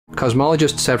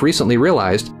cosmologists have recently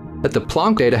realized that the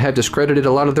Planck data have discredited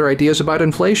a lot of their ideas about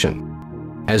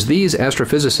inflation. As these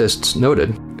astrophysicists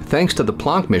noted, thanks to the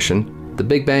Planck mission, the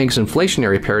Big Bang's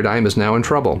inflationary paradigm is now in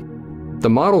trouble. The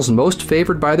models most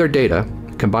favored by their data,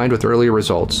 combined with earlier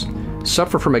results,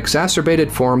 suffer from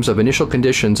exacerbated forms of initial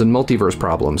conditions and multiverse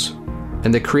problems,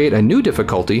 and they create a new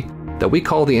difficulty that we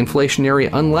call the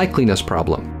inflationary unlikeliness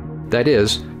problem. That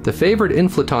is, the favored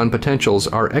inflaton potentials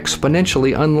are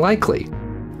exponentially unlikely,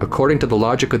 according to the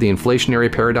logic of the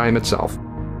inflationary paradigm itself.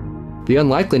 The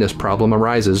unlikeliness problem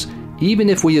arises even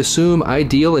if we assume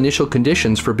ideal initial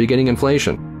conditions for beginning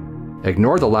inflation,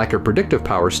 ignore the lack of predictive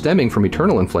power stemming from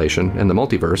eternal inflation and the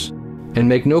multiverse, and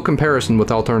make no comparison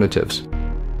with alternatives.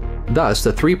 Thus,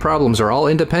 the three problems are all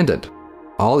independent,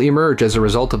 all emerge as a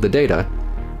result of the data,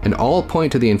 and all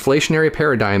point to the inflationary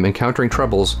paradigm encountering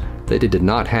troubles that it did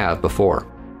not have before.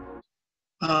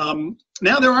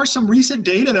 Now there are some recent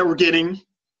data that we're getting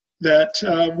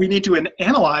that we need to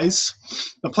analyze.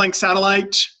 The Planck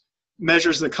satellite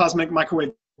measures the cosmic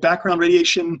microwave background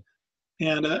radiation,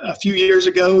 and a few years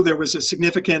ago there was a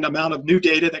significant amount of new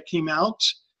data that came out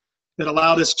that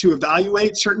allowed us to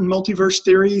evaluate certain multiverse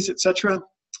theories, etc.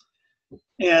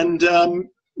 And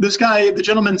this guy, the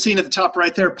gentleman seen at the top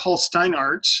right there, Paul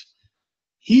Steinhardt,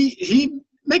 he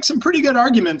makes some pretty good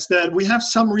arguments that we have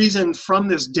some reason from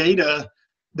this data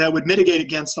that would mitigate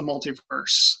against the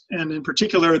multiverse, and in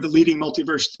particular, the leading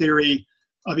multiverse theory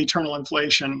of eternal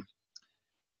inflation.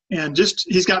 And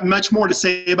he's got much more to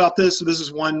say about this, so this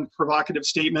is one provocative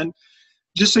statement.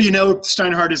 Just so you know,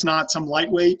 Steinhardt is not some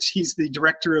lightweight. He's the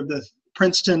director of the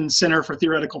Princeton Center for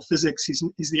Theoretical Physics.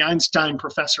 He's the Einstein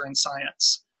Professor in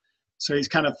Science. So he's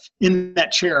kind of in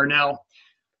that chair now.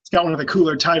 It's got one of the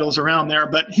cooler titles around there.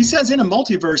 But he says in a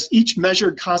multiverse, each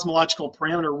measured cosmological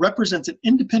parameter represents an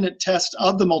independent test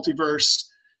of the multiverse.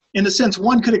 In the sense,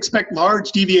 one could expect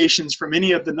large deviations from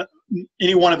any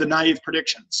one of the naive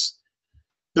predictions.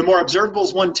 The more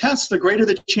observables one tests, the greater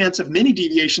the chance of many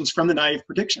deviations from the naive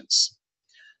predictions.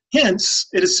 Hence,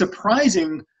 it is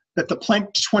surprising that the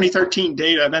Planck 2013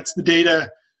 data, that's the data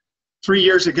 3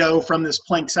 years ago from this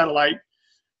Planck satellite,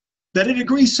 that it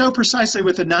agrees so precisely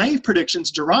with the naive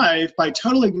predictions derived by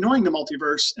totally ignoring the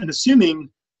multiverse and assuming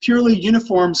purely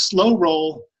uniform slow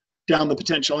roll down the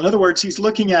potential. In other words, he's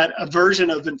looking at a version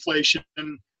of inflation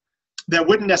that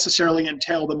wouldn't necessarily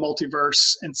entail the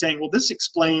multiverse and saying, well, this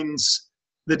explains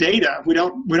the data. We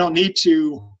don't need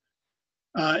to,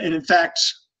 and in fact,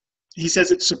 he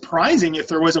says it's surprising if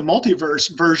there was a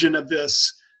multiverse version of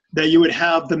this that you would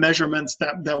have the measurements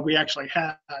that we actually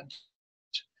had.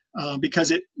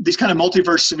 Because these kind of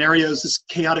multiverse scenarios, this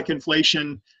chaotic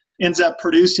inflation ends up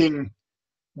producing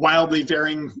wildly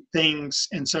varying things.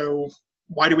 And so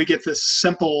why do we get this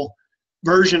simple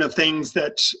version of things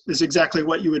that is exactly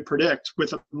what you would predict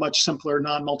with a much simpler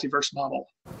non-multiverse model?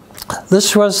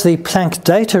 This was the Planck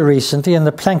data recently, and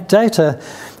the Planck data,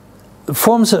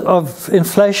 forms of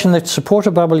inflation that support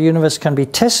a bubble universe can be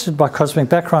tested by cosmic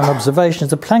background observations.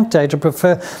 The Planck data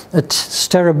prefer a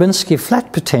Starobinsky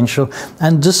flat potential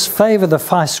and disfavor the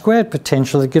phi squared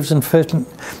potential that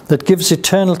gives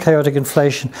eternal chaotic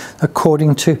inflation,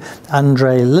 according to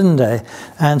Andre Linde.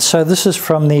 And so this is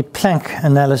from the Planck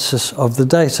analysis of the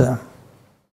data.